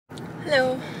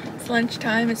Hello, it's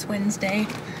lunchtime, it's Wednesday.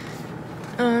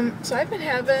 So I've been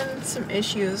having some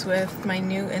issues with my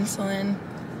new insulin.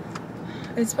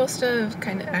 It's supposed to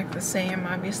kind of act the same,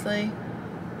 obviously.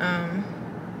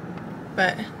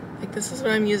 But like this is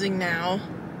what I'm using now.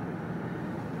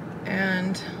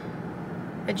 And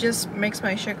it just makes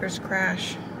my sugars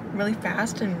crash really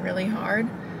fast and really hard.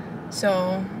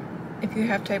 So if you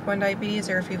have type 1 diabetes,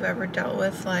 or if you've ever dealt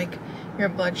with like your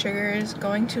blood sugars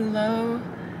going too low,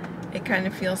 it kind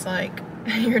of feels like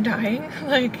you're dying.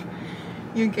 Like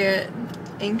you get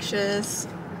anxious,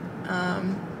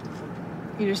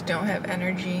 you just don't have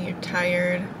energy, you're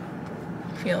tired,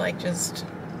 feel like just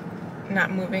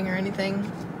not moving or anything.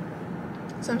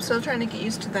 So I'm still trying to get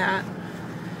used to that.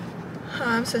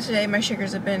 So today my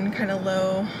sugars have been kind of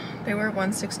low. They were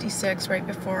 166 right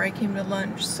before I came to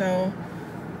lunch, so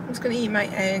I'm just gonna eat my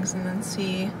eggs and then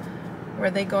see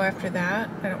where they go after that.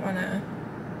 I don't want to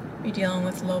be dealing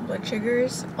with low blood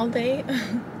sugars all day.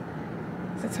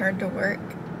 It's hard to work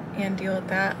and deal with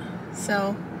that.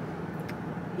 So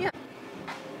yeah.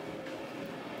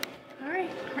 Alright,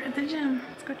 we're at the gym.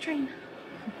 Let's go train.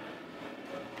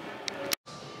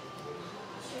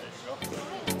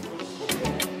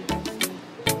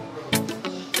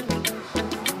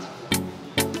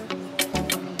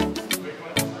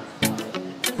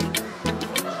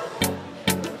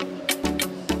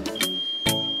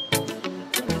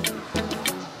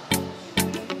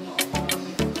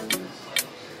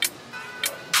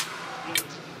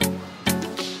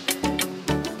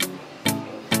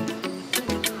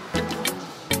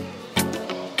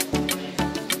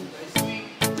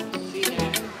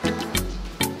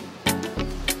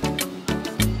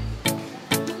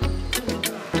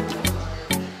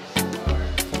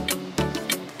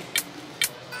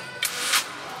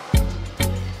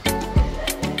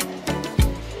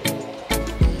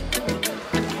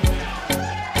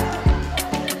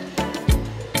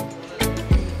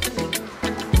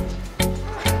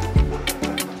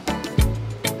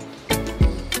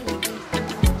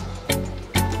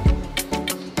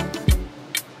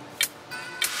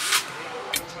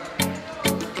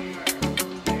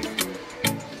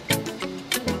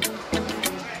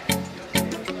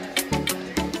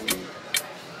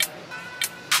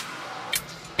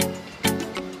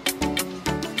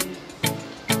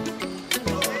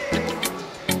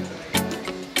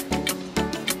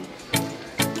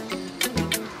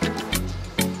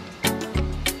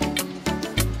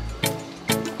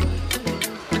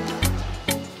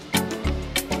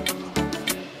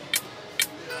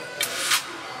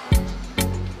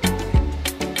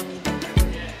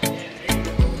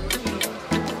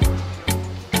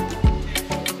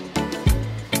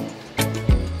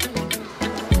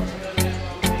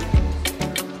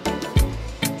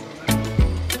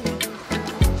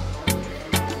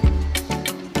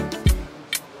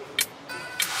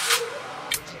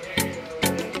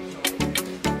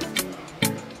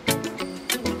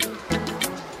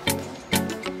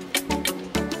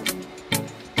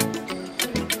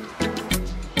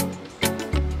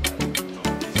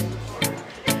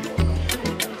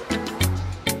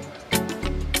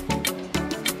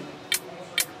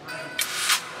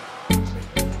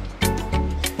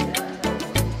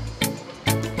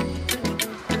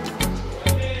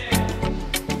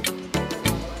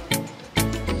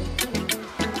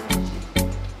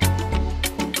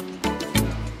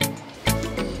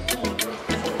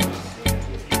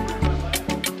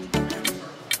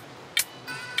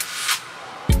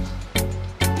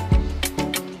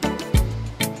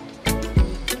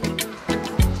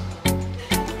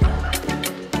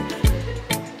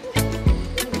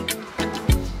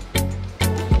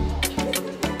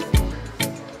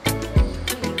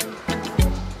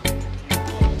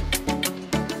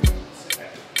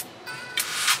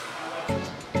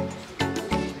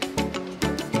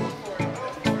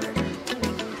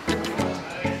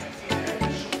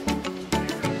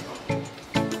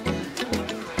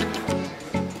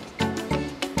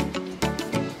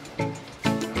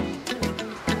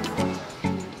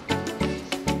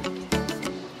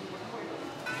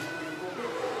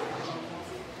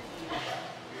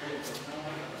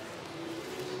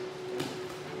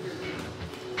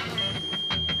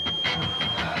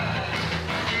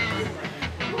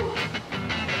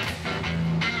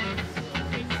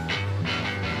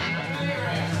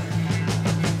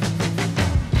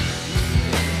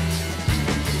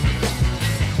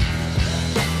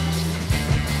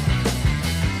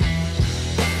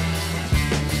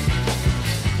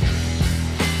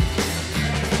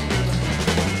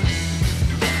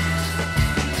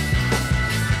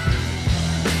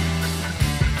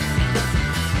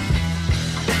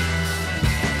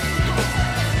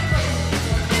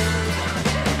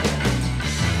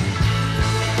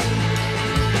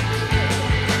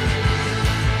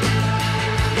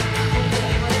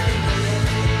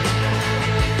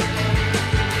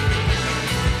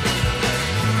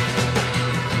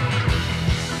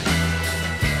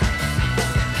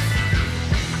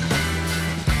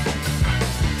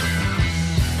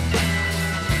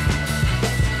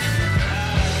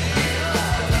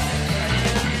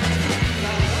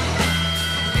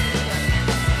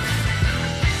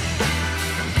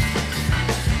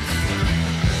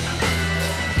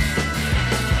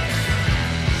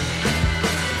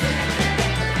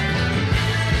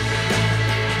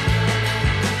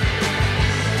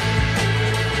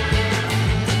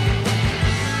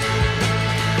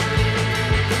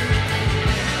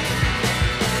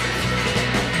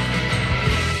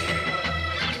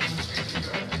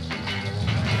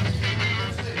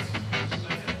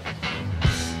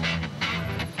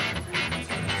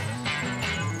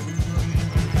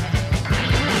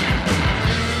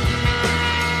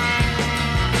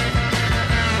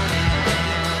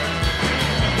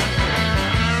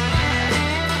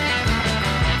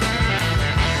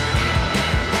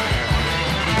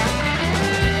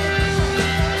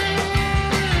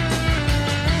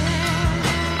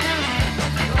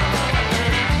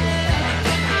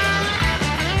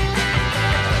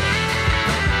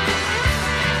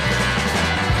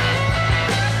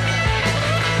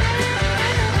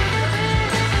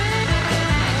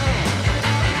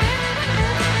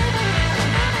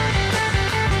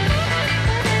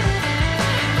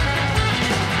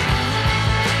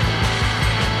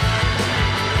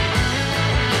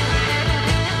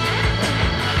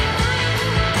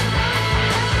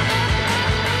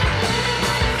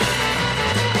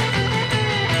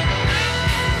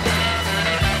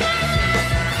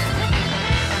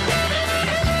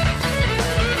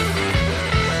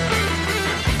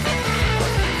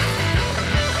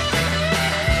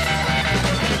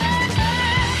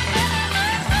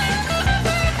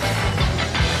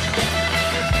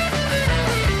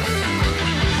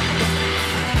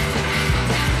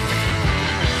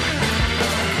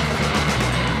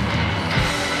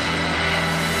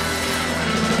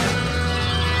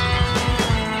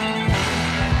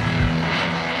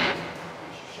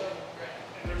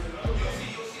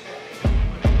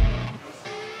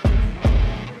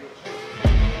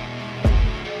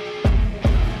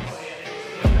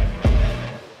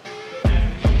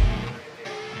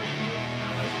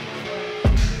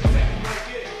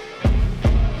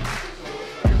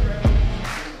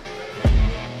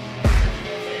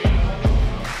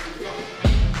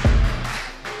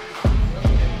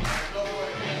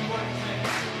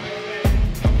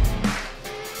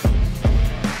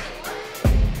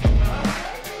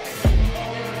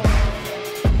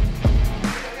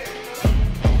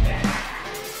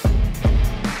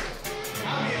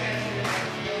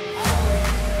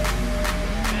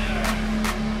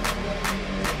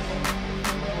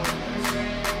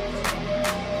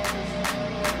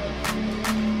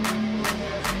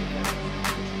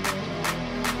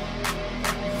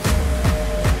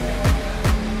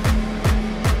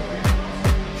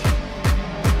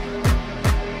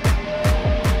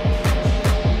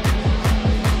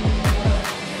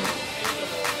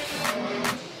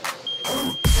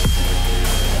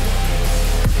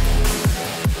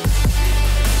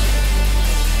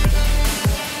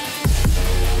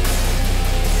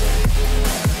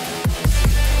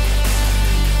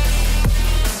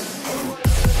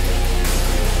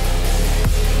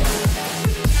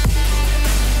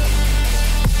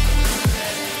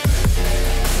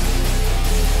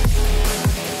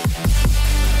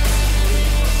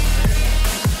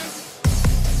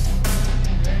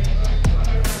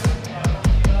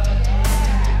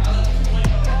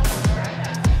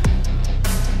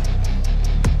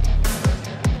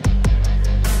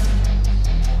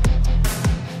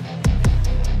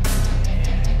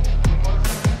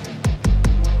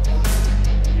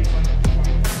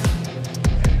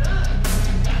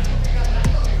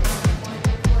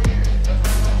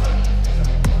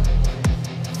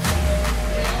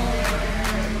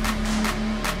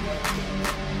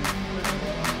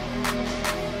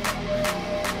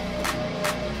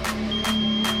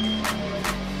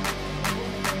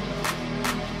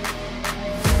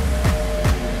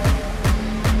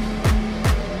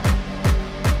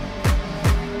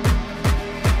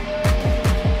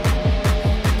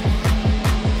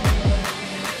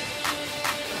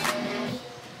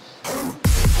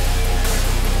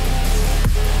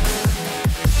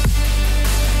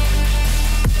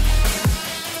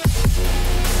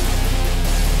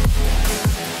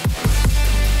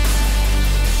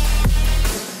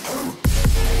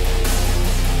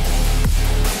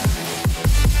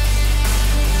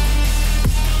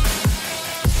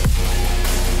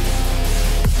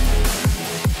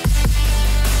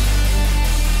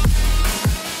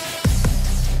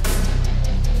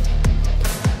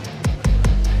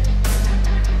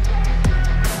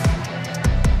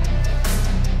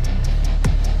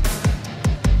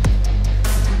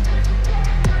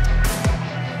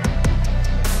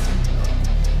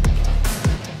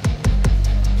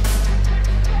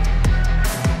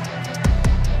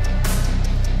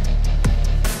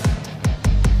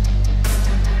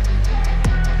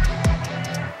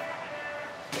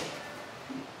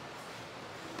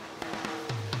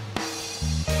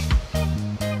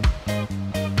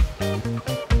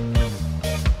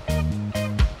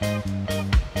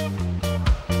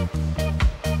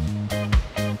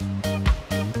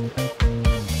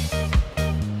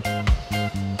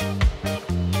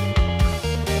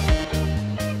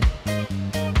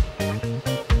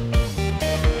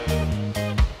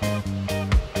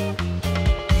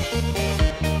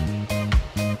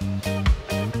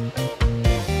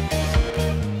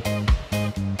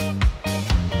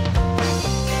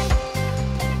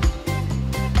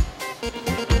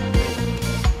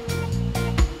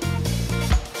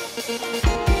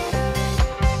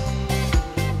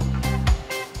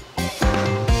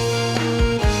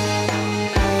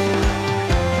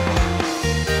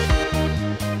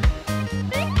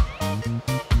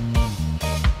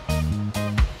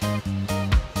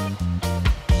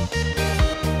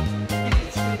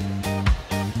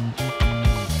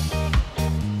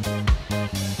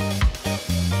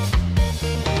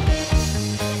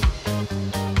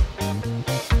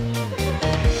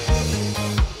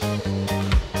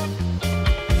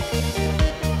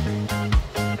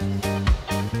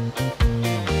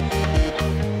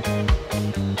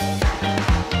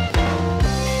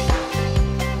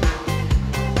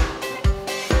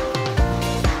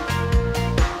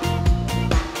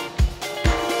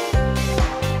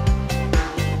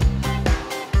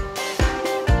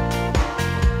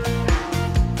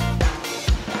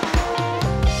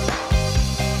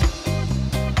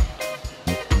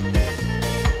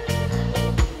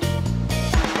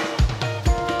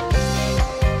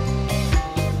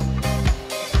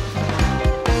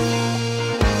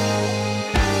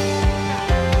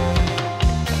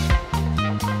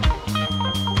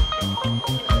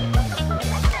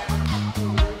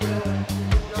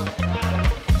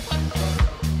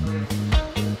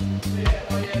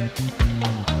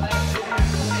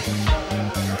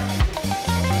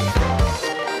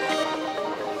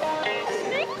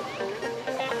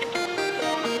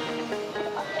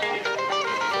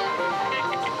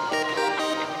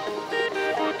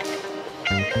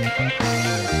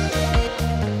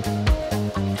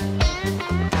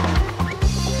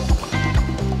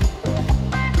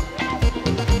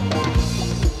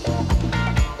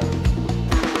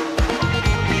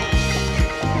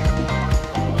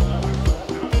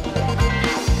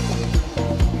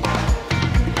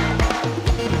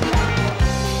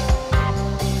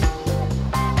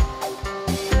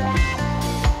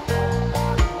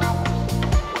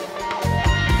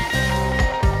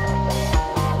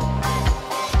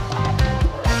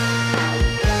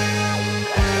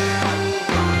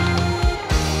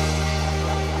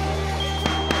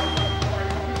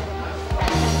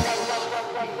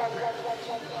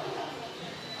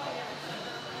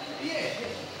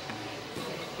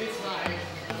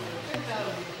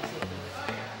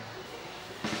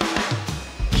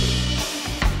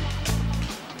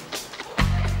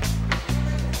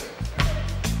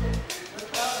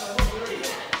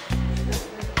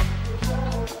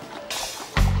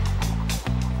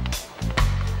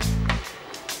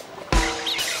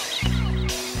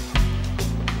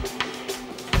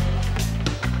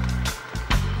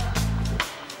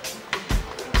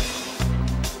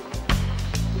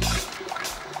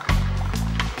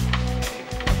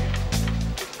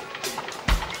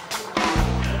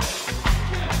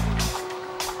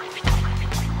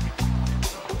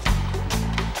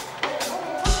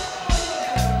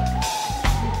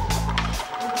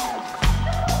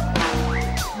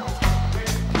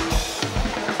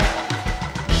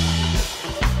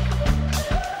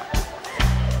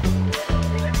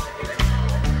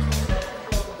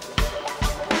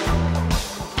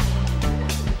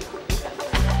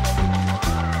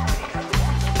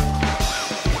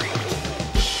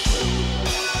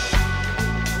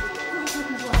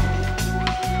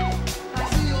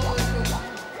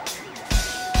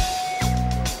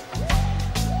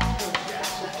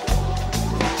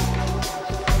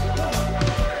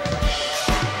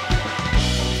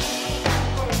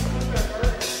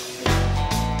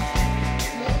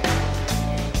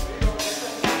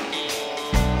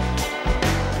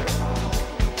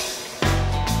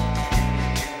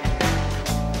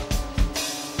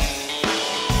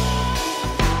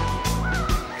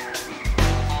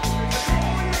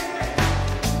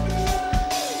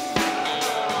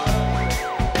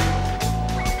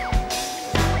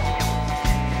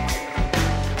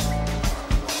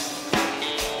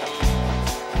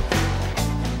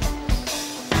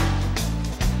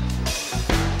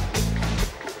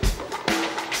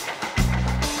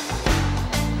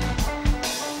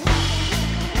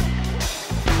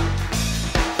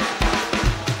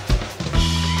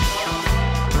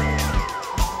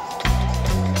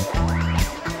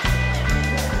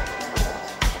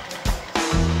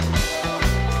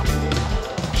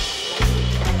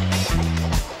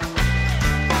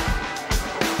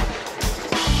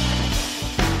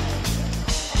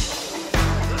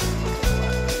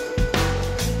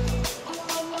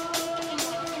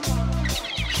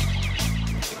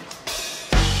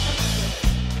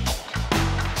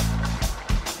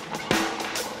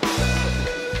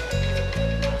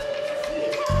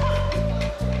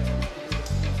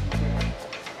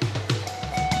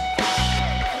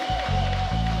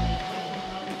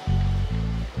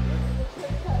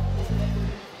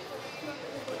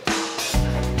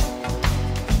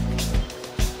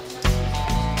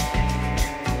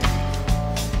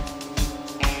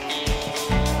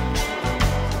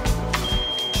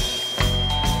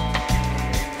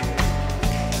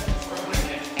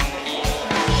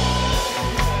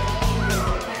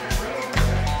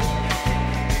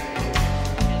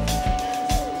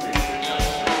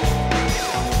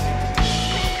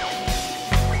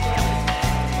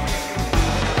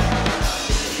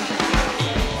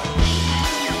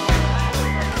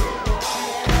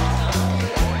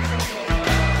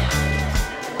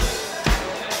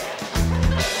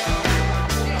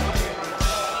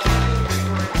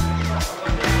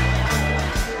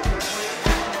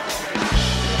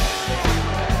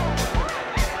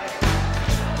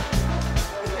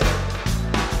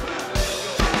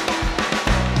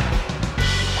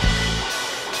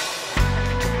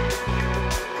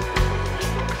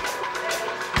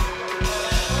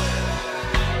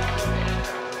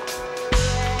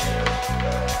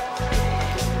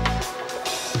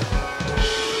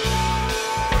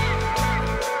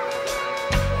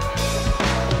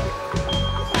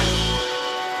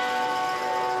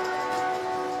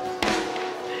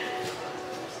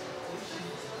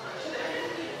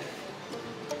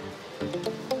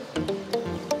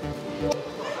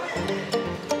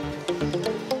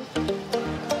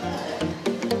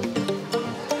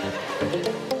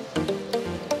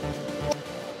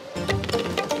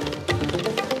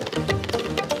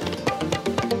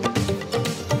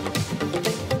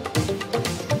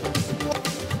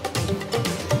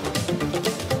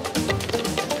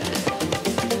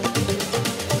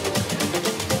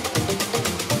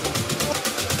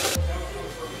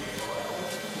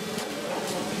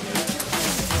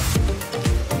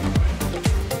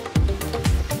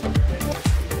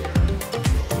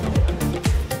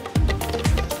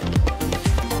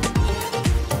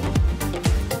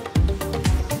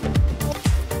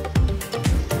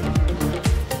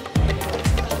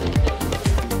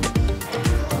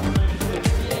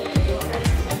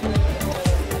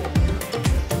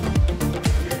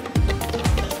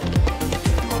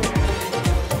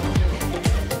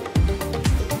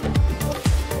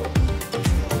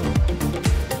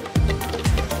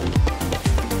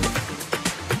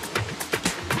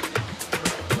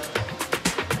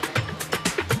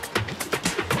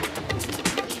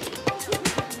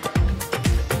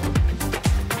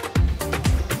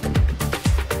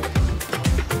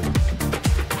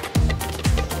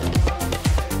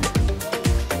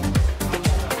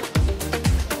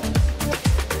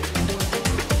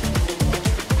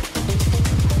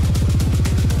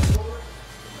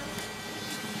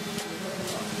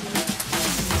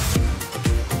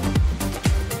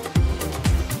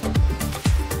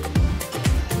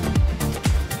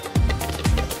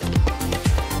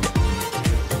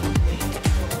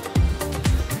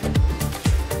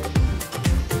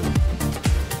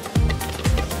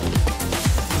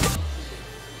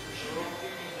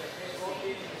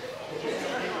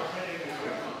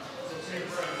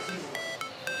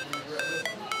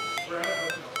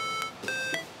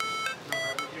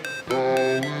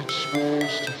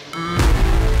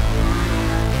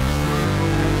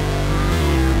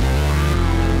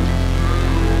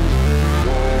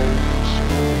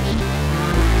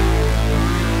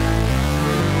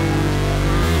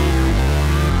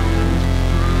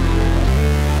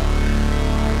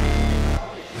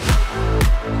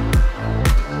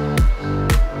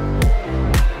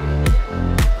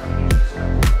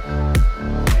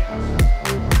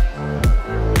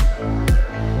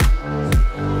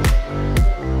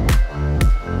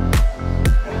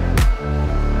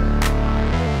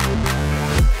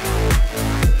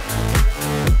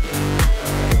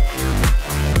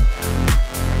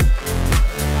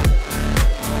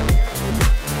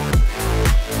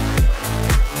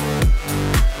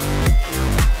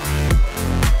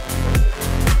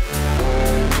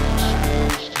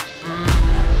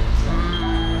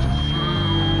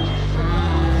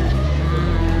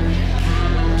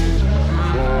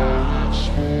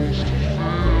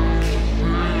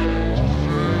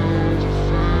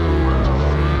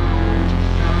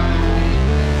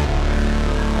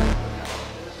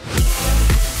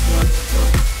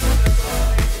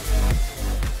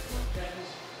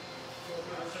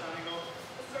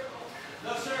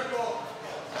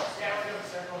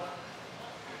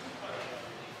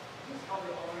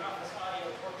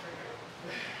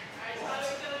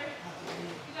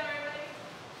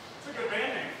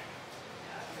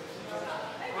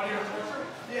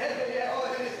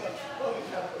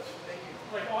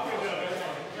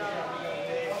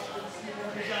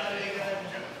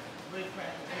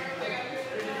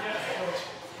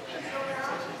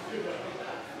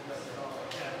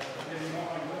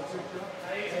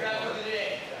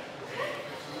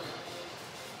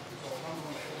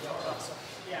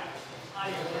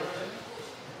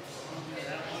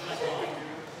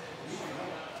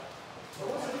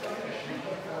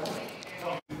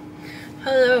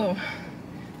 Hello,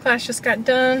 class just got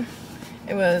done.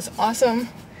 It was awesome.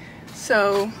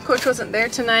 So coach wasn't there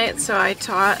tonight, so I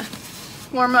taught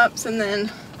warm-ups and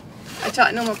then I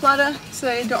taught no plata. So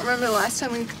I don't remember the last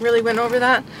time we really went over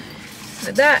that.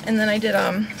 Did that, and then I did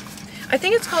I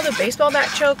think it's called a baseball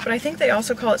bat choke, but I think they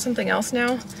also call it something else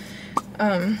now.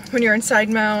 When you're in side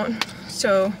mount,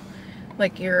 so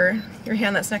like your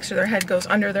hand that's next to their head goes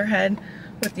under their head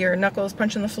with your knuckles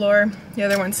punching the floor. The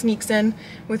other one sneaks in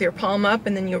with your palm up,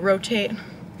 and then you rotate,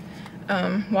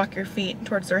 walk your feet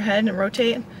towards their head and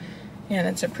rotate. And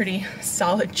it's a pretty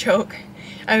solid choke.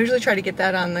 I usually try to get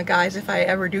that on the guys if I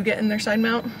ever do get in their side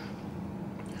mount.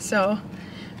 So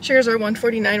sugars are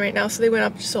 149 right now, so they went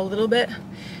up just a little bit.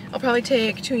 I'll probably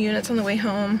take 2 units on the way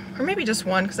home, or maybe just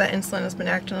 1 because that insulin has been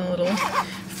acting a little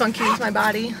funky with my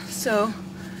body. So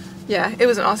yeah, it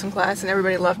was an awesome class and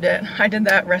everybody loved it. I did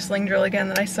that wrestling drill again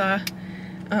that I saw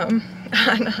on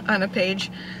a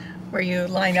page where you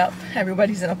line up,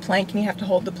 everybody's in a plank and you have to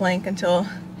hold the plank until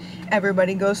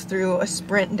everybody goes through a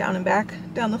sprint down and back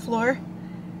down the floor.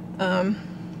 I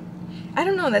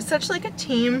don't know, that's such like a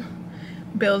team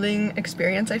building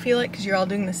experience, I feel like, because you're all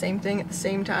doing the same thing at the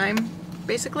same time,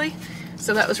 basically.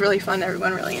 So that was really fun.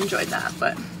 Everyone really enjoyed that.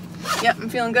 But yep, I'm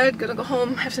feeling good. Gonna go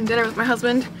home, have some dinner with my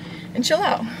husband, and chill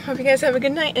out. Hope you guys have a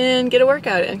good night and get a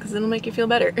workout in, because it'll make you feel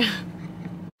better.